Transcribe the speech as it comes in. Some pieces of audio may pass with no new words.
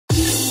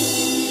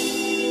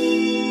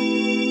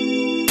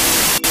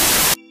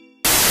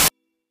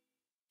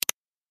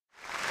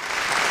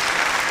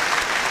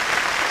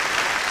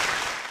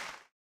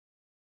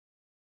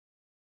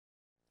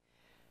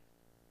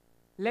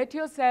Let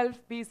yourself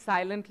be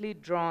silently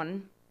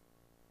drawn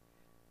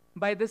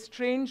by the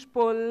strange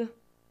pull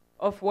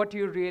of what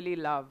you really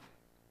love.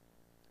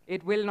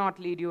 It will not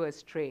lead you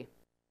astray.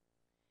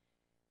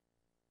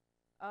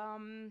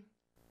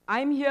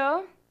 I'm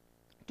here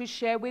to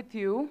share with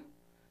you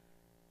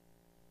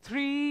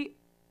 3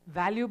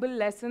 valuable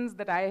lessons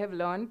that I have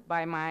learned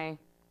by my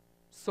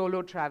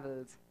solo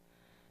travels.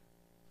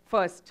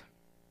 First,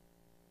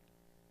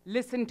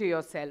 listen to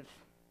yourself.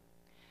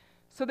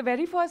 So the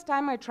very first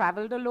time I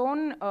traveled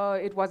alone,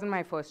 it wasn't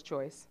my first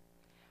choice.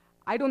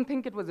 I don't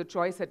think it was a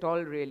choice at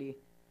all, really.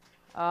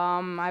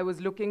 I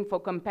was looking for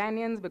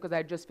companions because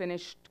I'd just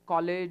finished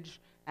college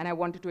and I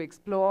wanted to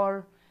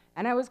explore.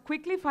 And I was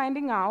quickly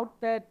finding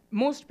out that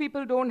most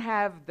people don't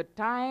have the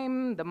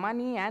time, the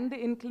money, and the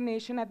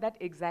inclination at that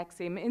exact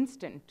same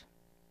instant.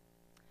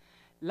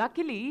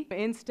 Luckily,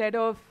 instead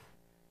of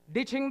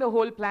ditching the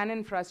whole plan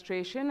in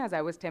frustration, as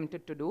I was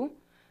tempted to do,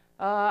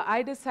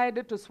 I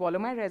decided to swallow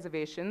my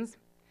reservations,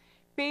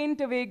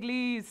 paint a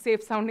vaguely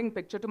safe-sounding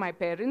picture to my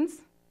parents,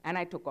 and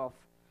I took off.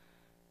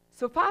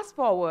 So fast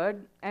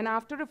forward, and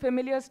after a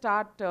familiar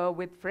start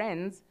with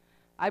friends,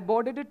 I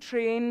boarded a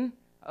train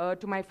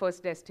to my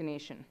first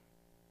destination.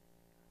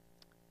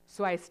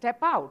 So I step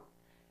out,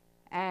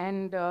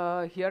 and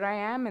here I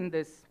am in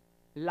this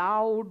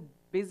loud,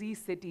 busy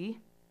city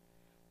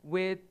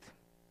with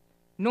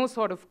no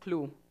sort of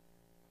clue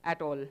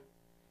at all.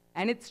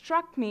 And it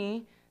struck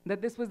me that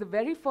this was the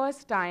very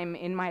first time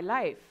in my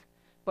life,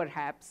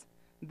 perhaps,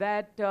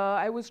 that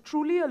I was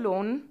truly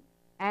alone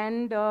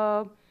and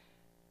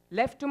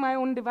left to my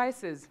own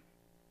devices.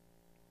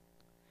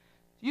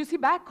 You see,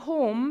 back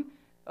home,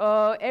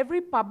 every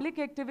public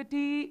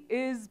activity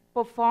is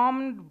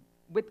performed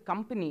with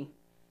company,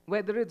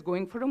 whether it's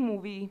going for a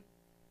movie,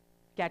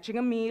 catching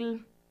a meal,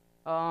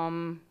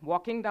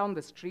 walking down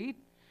the street.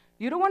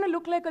 You don't want to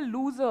look like a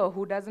loser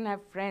who doesn't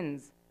have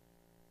friends.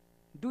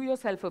 Do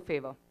yourself a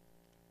favor.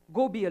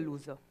 Go be a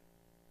loser.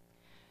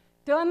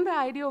 Turn the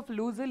idea of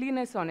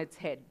loserliness on its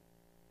head.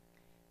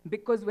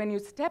 Because when you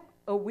step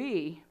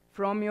away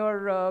from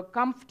your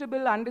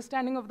comfortable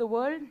understanding of the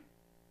world,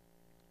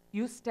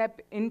 you step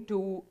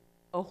into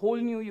a whole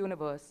new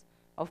universe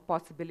of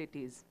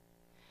possibilities.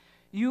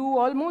 You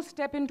almost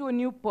step into a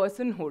new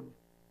personhood.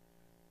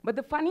 But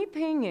the funny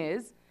thing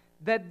is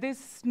that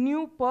this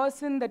new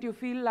person that you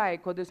feel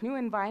like, or this new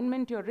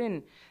environment you're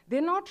in,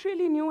 they're not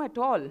really new at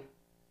all.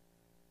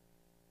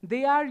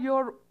 They are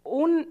your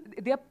own,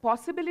 they are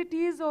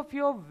possibilities of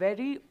your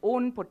very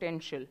own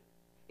potential.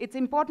 It's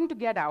important to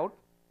get out,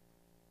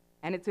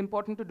 and it's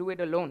important to do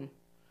it alone.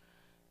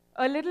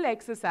 A little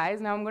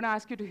exercise. Now I'm going to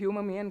ask you to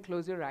humor me and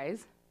close your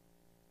eyes.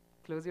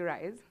 Close your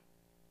eyes.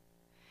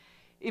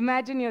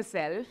 Imagine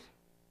yourself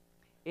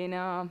in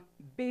a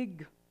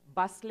big,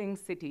 bustling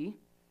city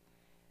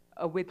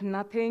with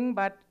nothing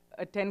but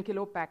a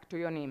 10-kilo pack to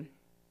your name.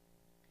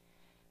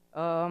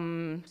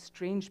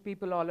 Strange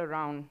people all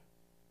around.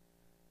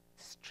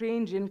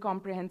 Strange,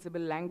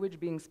 incomprehensible language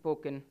being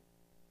spoken.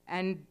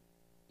 And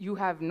you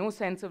have no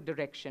sense of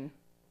direction.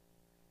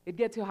 It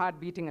gets your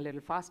heart beating a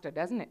little faster,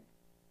 doesn't it?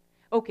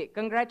 Okay,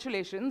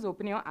 congratulations,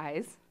 open your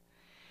eyes.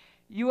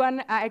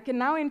 I can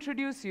now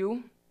introduce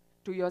you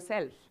to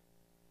yourself.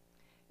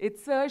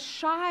 It's a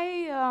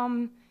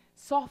shy,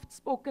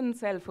 soft-spoken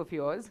self of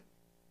yours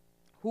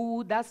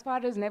who thus far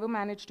has never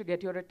managed to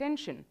get your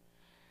attention.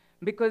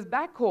 Because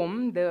back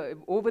home,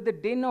 over the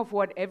din of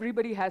what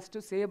everybody has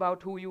to say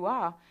about who you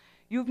are,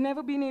 you've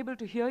never been able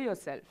to hear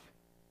yourself.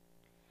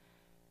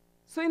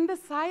 So in the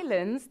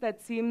silence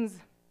that seems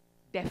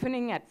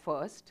deafening at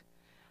first,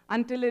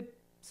 until it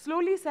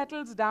slowly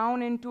settles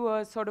down into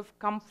a sort of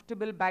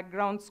comfortable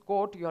background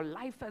score to your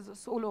life as a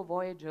solo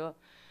voyager,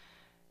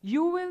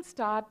 you will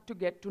start to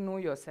get to know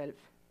yourself.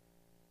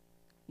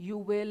 You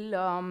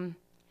will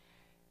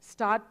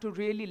start to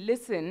really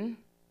listen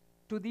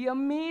to the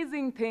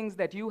amazing things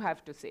that you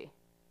have to say.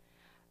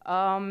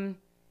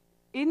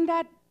 In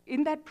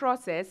that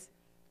process,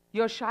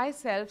 your shy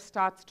self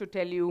starts to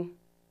tell you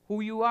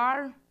who you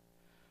are,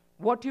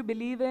 what you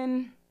believe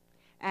in,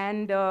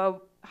 and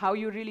how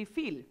you really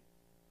feel.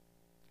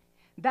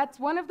 That's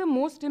one of the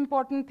most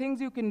important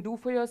things you can do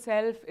for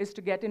yourself, is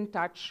to get in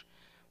touch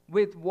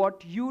with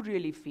what you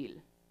really feel.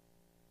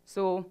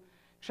 So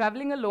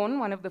traveling alone,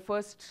 one of the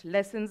first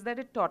lessons that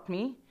it taught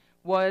me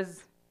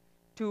was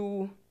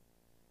to,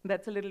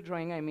 that's a little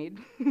drawing I made,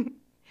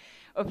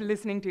 of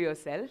listening to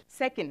yourself.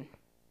 Second,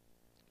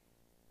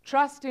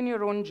 trust in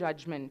your own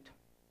judgment.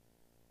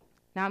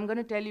 Now I'm going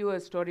to tell you a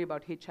story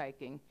about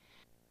hitchhiking.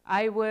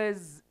 I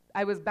was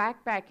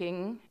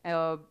backpacking,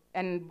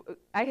 and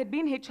I had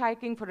been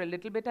hitchhiking for a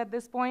little bit at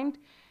this point,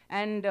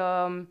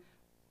 and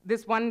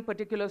this one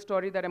particular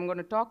story that I'm going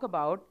to talk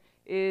about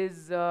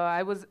is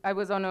I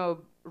was on a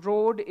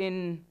road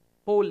in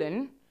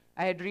Poland.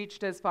 I had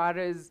reached as far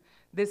as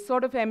this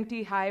sort of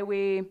empty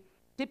highway,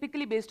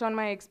 typically based on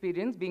my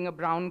experience, being a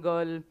brown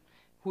girl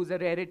who's a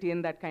rarity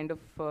in that kind of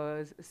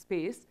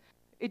space.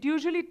 It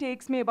usually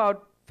takes me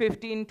about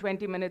 15,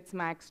 20 minutes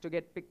max to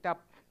get picked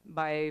up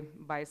by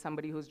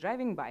somebody who's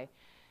driving by.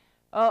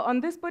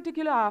 On this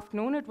particular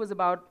afternoon, it was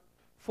about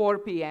 4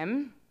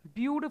 p.m.,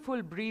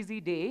 beautiful breezy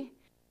day.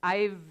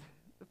 I've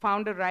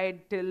found a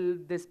ride till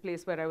this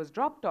place where I was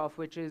dropped off,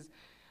 which is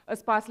a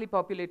sparsely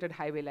populated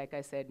highway, like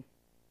I said.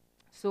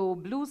 So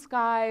blue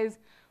skies,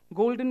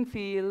 golden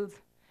fields,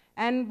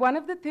 and one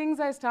of the things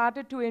I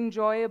started to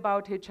enjoy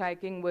about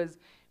hitchhiking was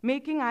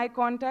making eye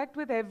contact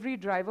with every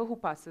driver who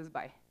passes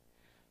by.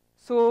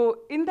 So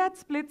in that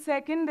split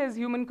second, there's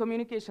human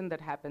communication that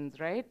happens,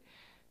 right?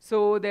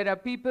 So there are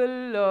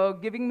people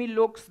giving me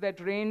looks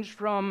that range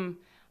from,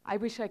 I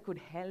wish I could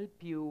help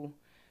you,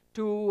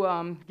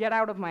 to get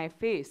out of my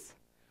face,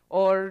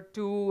 or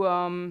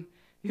to,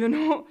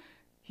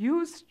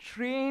 you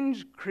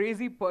strange,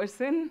 crazy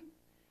person.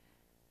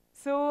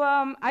 So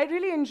I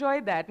really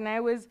enjoyed that,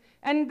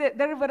 and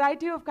there are a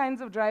variety of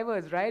kinds of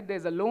drivers, right?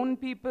 There's alone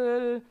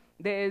people,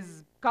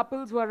 there's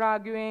couples who are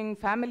arguing,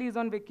 families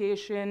on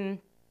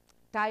vacation,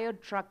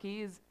 tired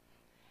truckies,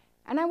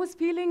 and I was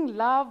feeling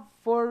love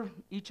for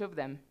each of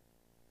them.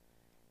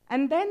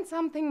 And then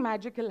something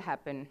magical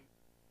happened.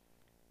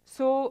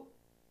 So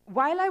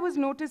while I was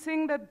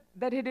noticing that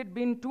it had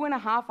been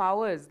 2.5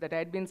 hours that I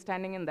had been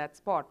standing in that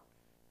spot,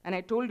 and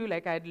I told you,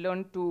 like, I had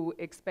learned to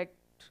expect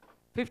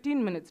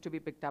 15 minutes to be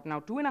picked up.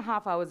 Now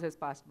 2.5 hours has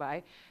passed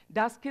by.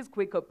 Dusk is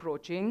quick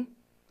approaching.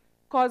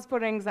 Cause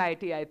for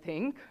anxiety, I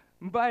think.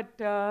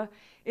 But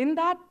in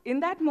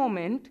that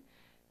moment,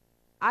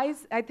 I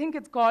think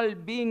it's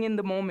called being in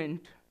the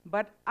moment,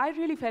 but I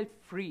really felt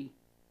free.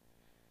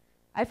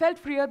 I felt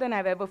freer than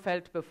I've ever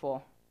felt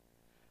before.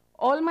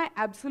 All my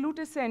absolute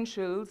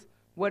essentials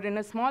were in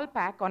a small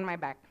pack on my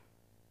back.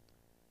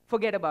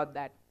 Forget about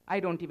that. I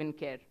don't even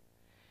care.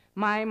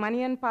 My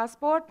money and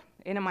passport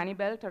in a money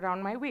belt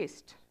around my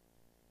waist.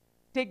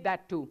 Take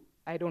that too.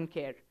 I don't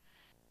care.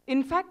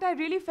 In fact, I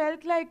really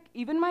felt like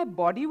even my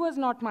body was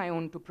not my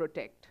own to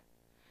protect.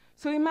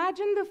 So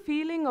imagine the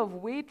feeling of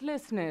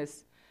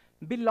weightlessness,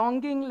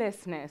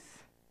 belonginglessness,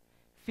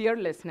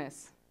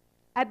 fearlessness.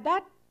 At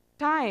that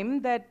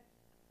time,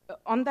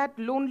 on that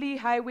lonely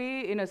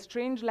highway in a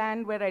strange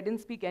land where I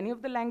didn't speak any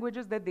of the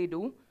languages that they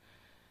do,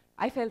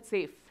 I felt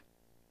safe.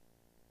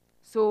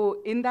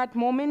 So in that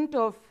moment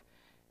of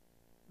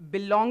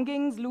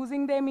belongings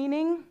losing their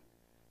meaning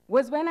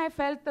was when I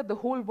felt that the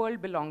whole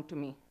world belonged to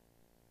me,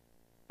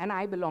 and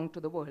I belonged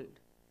to the world.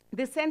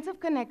 This sense of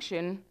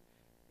connection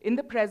in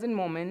the present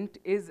moment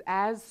is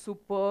as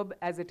superb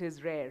as it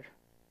is rare.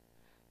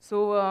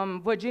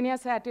 So Virginia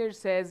Satir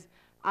says,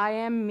 I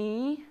am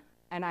me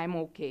and I'm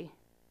okay.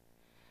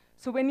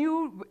 So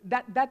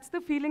that's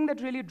the feeling that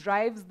really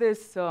drives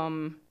this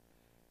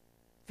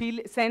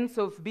sense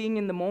of being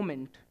in the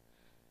moment.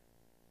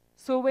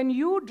 So when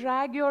you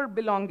drag your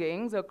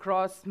belongings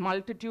across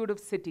multitude of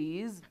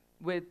cities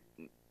with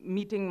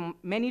meeting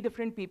many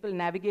different people,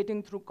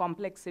 navigating through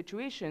complex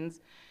situations,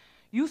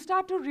 you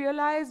start to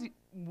realize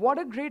what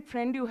a great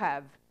friend you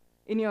have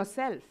in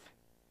yourself.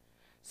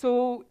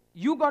 So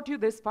you got you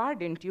this far,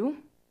 didn't you?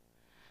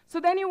 So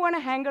then you want to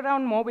hang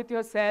around more with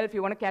yourself,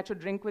 you want to catch a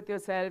drink with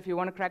yourself, you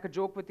want to crack a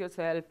joke with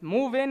yourself,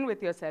 move in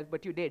with yourself,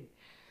 but you did.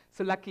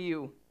 So lucky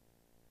you.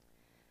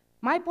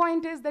 My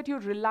point is that you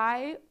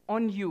rely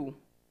on you.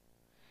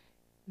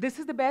 This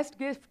is the best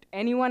gift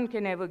anyone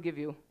can ever give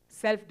you,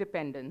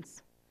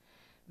 self-dependence.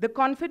 The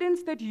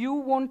confidence that you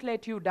won't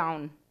let you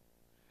down.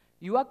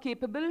 You are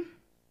capable,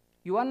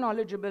 you are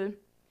knowledgeable,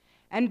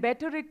 and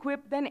better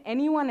equipped than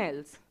anyone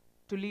else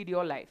to lead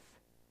your life.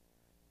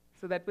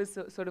 So that was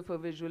sort of a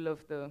visual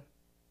of the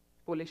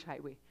Polish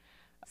highway.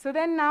 So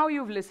then now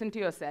you've listened to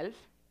yourself.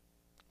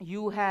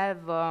 You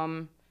have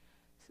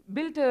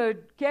built a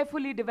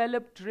carefully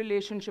developed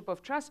relationship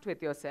of trust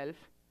with yourself.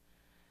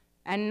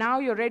 And now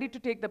you're ready to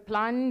take the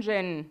plunge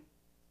and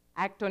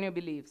act on your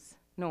beliefs.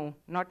 No,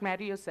 not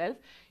marry yourself.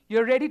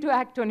 You're ready to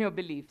act on your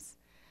beliefs.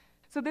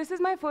 So this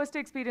is my first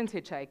experience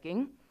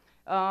hitchhiking.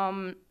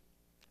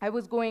 I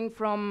was going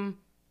from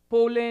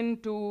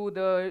Poland to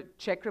the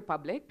Czech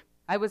Republic.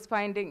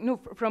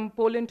 From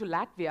Poland to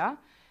Latvia.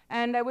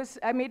 And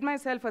I made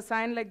myself a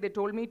sign like they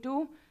told me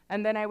to.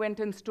 And then I went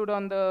and stood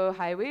on the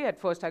highway.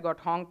 At first I got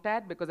honked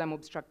at because I'm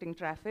obstructing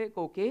traffic,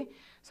 okay.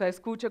 So I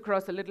scooch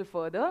across a little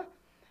further.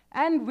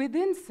 And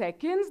within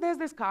seconds, there's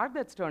this car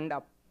that's turned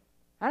up.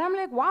 And I'm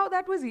like, wow,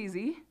 that was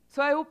easy.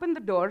 So I opened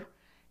the door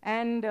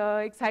and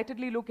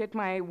excitedly look at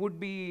my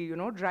would-be,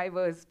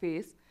 driver's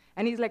face.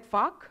 And he's like,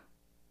 fuck?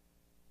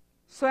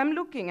 So I'm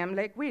looking, I'm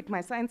like, wait, my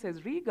sign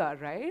says Riga,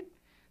 right?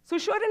 So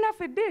sure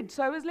enough, it did.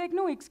 So I was like,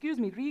 no, excuse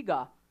me,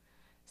 Riga.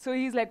 So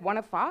he's like,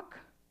 wanna fuck?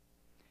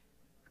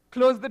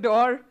 Close the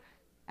door.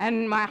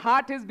 And my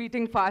heart is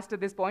beating fast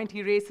at this point.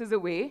 He races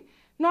away.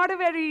 Not a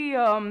very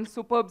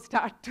superb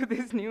start to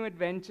this new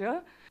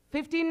adventure.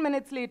 15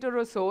 minutes later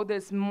or so,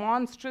 this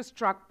monstrous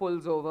truck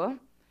pulls over.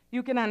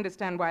 You can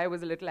understand why I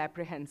was a little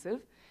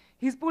apprehensive.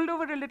 He's pulled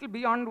over a little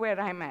beyond where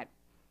I'm at.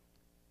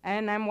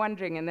 And I'm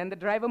wondering, and then the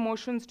driver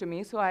motions to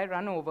me, so I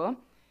run over.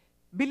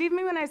 Believe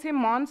me when I say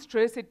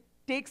monstrous, it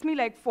takes me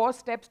like 4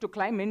 steps to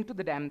climb into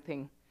the damn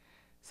thing.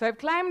 So I've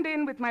climbed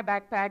in with my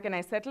backpack, and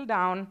I settle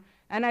down,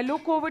 and I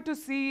look over to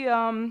see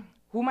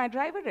who my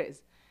driver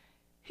is.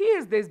 He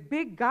is this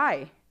big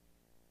guy.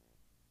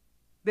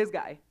 This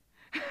guy.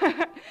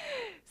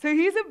 So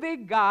he's a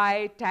big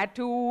guy,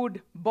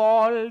 tattooed,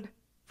 bald,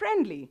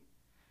 friendly.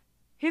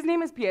 His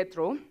name is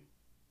Pietro.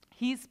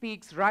 He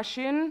speaks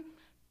Russian,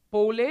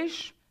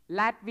 Polish,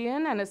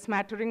 Latvian, and a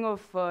smattering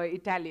of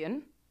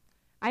Italian.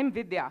 I'm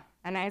Vidya,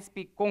 and I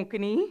speak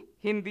Konkani,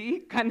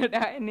 Hindi,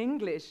 Kannada, and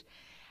English.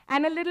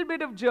 And a little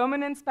bit of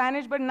German and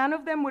Spanish, but none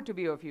of them were to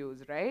be of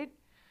use, right?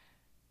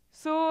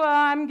 So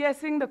I'm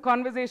guessing the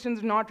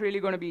conversation's not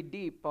really going to be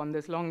deep on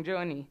this long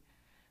journey.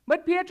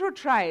 But Pietro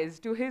tries.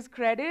 To his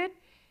credit,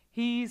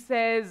 he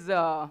says,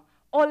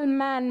 all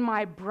man,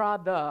 my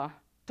brother,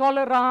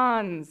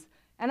 tolerance.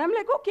 And I'm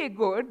like, okay,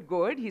 good,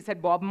 good. He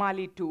said Bob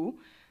Marley too.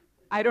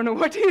 I don't know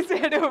what he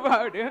said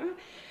about him.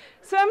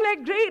 So I'm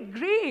like, great,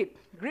 great,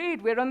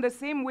 great. We're on the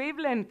same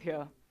wavelength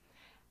here.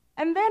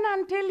 And then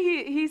until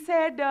he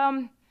said,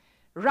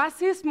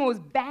 racismos,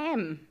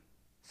 bam.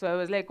 So I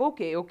was like,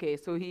 okay, okay.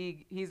 So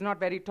he's not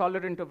very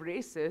tolerant of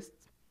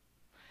racists.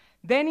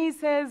 Then he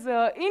says,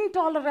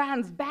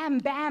 intolerance, bam,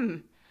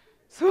 bam.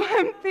 So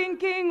I'm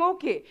thinking,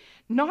 okay,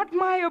 not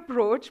my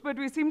approach, but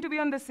we seem to be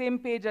on the same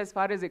page as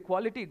far as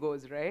equality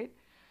goes, right?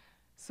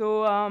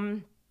 So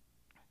I'm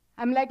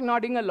like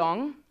nodding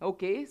along,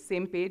 okay,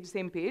 same page,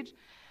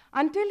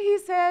 until he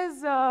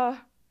says,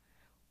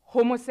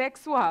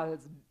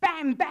 homosexuals,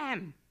 bam,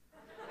 bam.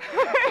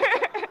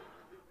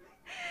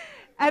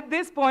 At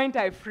this point,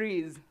 I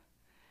freeze.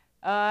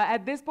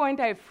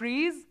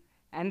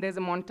 And there's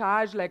a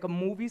montage like a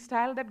movie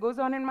style that goes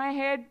on in my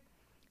head.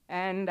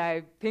 And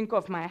I think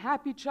of my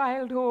happy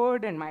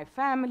childhood and my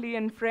family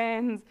and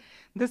friends,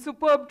 the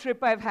superb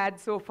trip I've had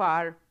so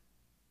far.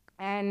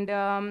 And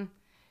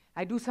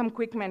I do some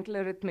quick mental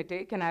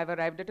arithmetic, and I've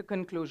arrived at a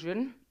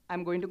conclusion.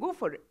 I'm going to go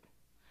for it.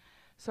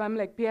 So I'm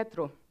like,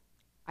 Pietro,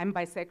 I'm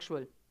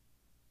bisexual.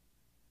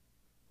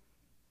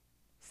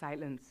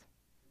 Silence.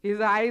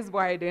 His eyes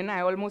widen.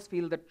 I almost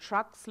feel the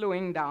truck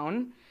slowing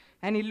down.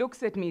 And he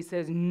looks at me,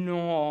 says,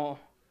 no.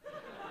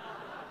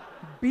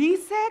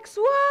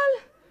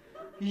 Bisexual?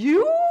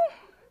 You?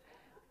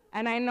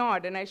 And I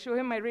nod, and I show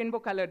him my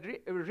rainbow-colored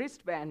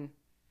wristband.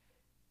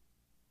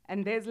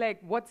 And there's like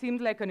what seems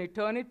like an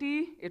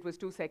eternity. It was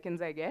 2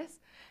 seconds, I guess.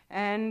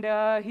 And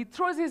he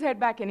throws his head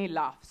back and he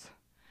laughs.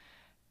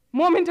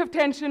 Moment of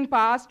tension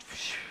passed.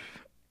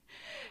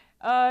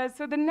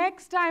 So the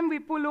next time we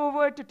pull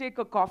over to take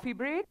a coffee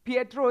break,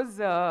 Pietro's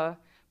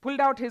pulled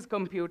out his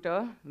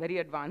computer, very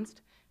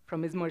advanced,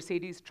 from his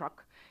Mercedes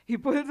truck. He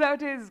pulls out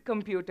his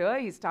computer,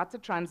 he starts a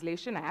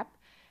translation app,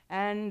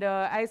 and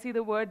I see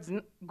the words,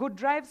 good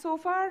drive so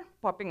far,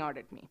 popping out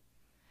at me.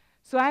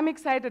 So I'm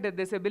excited at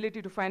this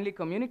ability to finally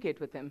communicate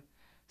with him.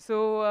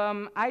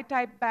 So I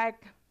type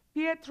back,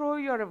 Pietro,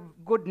 you're a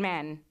good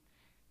man,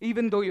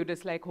 even though you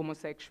dislike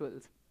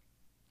homosexuals.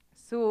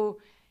 So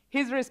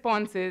his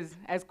response is,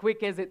 as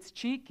quick as it's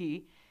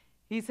cheeky,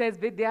 he says,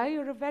 Vidya,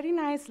 you're a very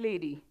nice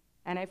lady,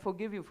 and I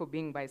forgive you for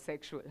being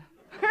bisexual.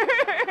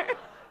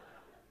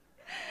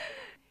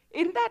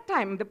 In that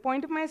time, the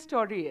point of my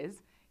story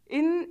is,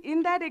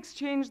 in that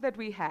exchange that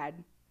we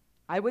had,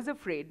 I was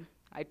afraid,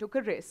 I took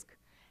a risk,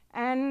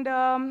 and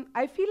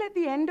I feel at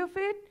the end of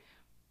it,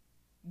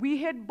 we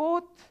had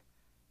both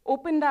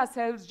opened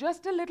ourselves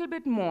just a little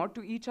bit more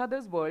to each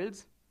other's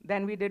worlds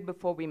than we did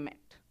before we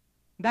met.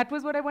 That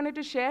was what I wanted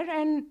to share,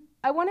 and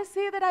I want to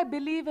say that I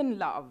believe in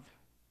love.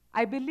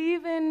 I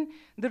believe in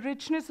the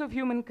richness of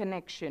human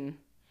connection,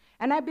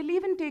 and I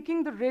believe in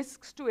taking the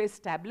risks to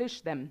establish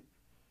them.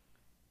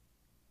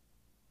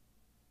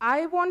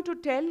 I want to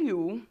tell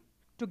you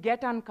to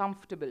get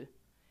uncomfortable.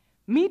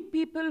 Meet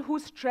people who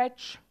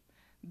stretch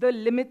the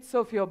limits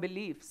of your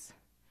beliefs.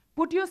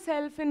 Put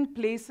yourself in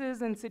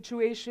places and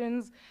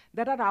situations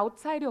that are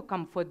outside your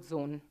comfort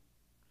zone.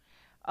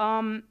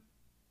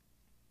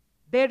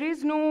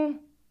 There's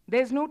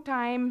no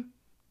time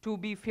to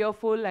be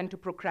fearful and to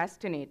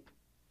procrastinate.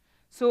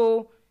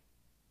 So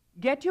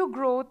get your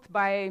growth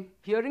by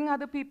hearing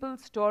other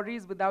people's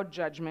stories without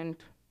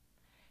judgment,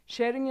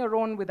 sharing your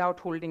own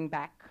without holding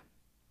back.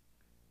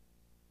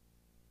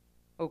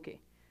 Okay,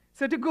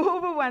 so to go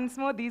over once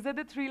more, these are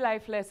the 3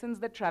 life lessons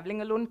that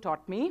traveling alone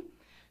taught me: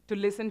 to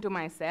listen to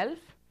myself,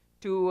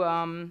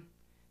 to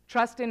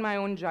trust in my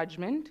own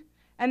judgment,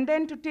 and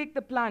then to take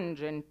the plunge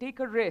and take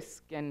a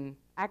risk and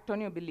act on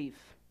your belief.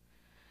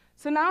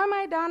 So now am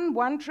I done?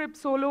 One trip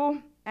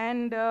solo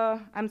and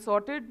I'm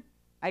sorted?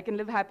 I can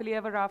live happily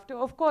ever after?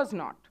 Of course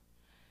not.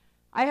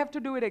 I have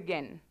to do it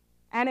again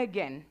and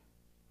again.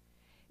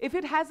 If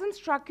it hasn't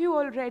struck you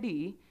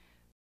already,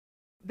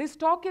 this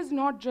talk is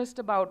not just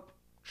about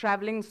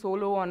traveling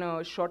solo on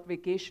a short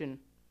vacation.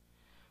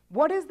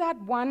 What is that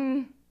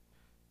one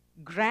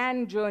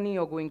grand journey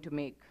you're going to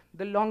make?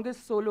 The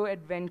longest solo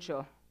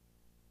adventure?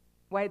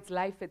 Why, it's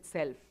life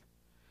itself.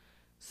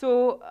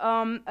 So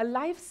a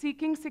life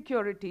seeking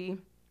security,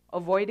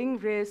 avoiding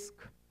risk,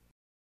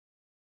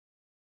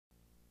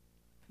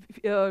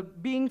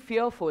 being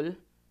fearful,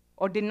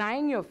 or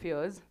denying your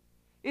fears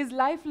is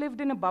life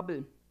lived in a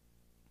bubble.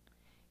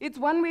 It's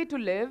one way to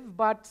live,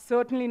 but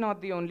certainly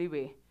not the only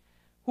way.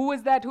 Who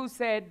was that who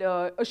said,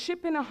 a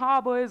ship in a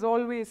harbor is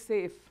always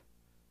safe?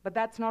 But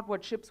that's not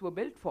what ships were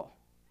built for.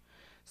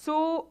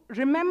 So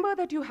remember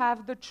that you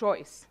have the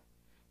choice.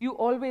 You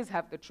always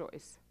have the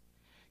choice.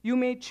 You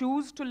may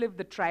choose to live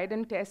the tried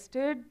and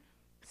tested,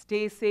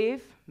 stay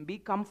safe, be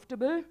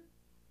comfortable,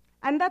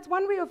 and that's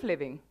one way of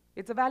living.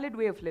 It's a valid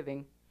way of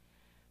living.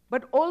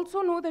 But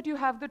also know that you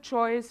have the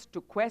choice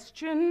to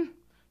question,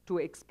 to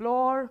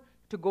explore,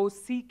 to go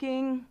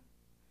seeking,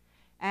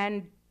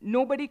 and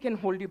nobody can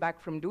hold you back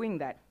from doing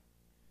that.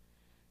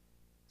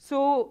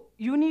 So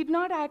you need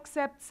not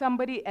accept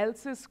somebody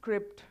else's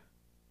script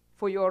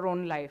for your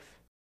own life.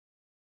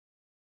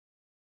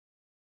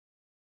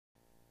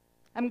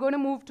 I'm going to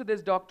move to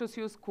this Dr.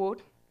 Seuss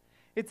quote.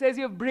 It says,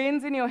 "You have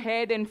brains in your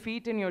head and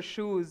feet in your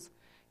shoes.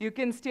 You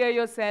can steer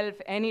yourself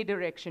any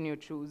direction you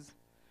choose.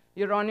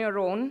 You're on your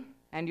own,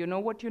 and you know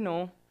what you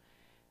know,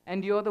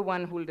 and you're the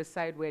one who will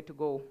decide where to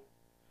go."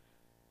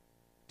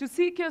 To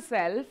seek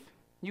yourself,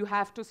 you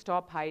have to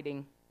stop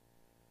hiding.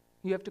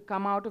 You have to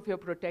come out of your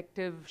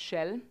protective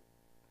shell,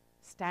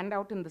 stand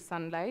out in the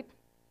sunlight,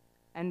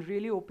 and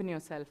really open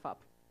yourself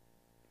up.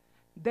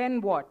 Then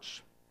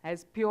watch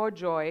as pure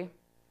joy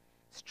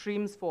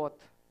streams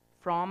forth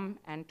from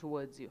and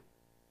towards you.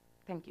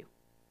 Thank you.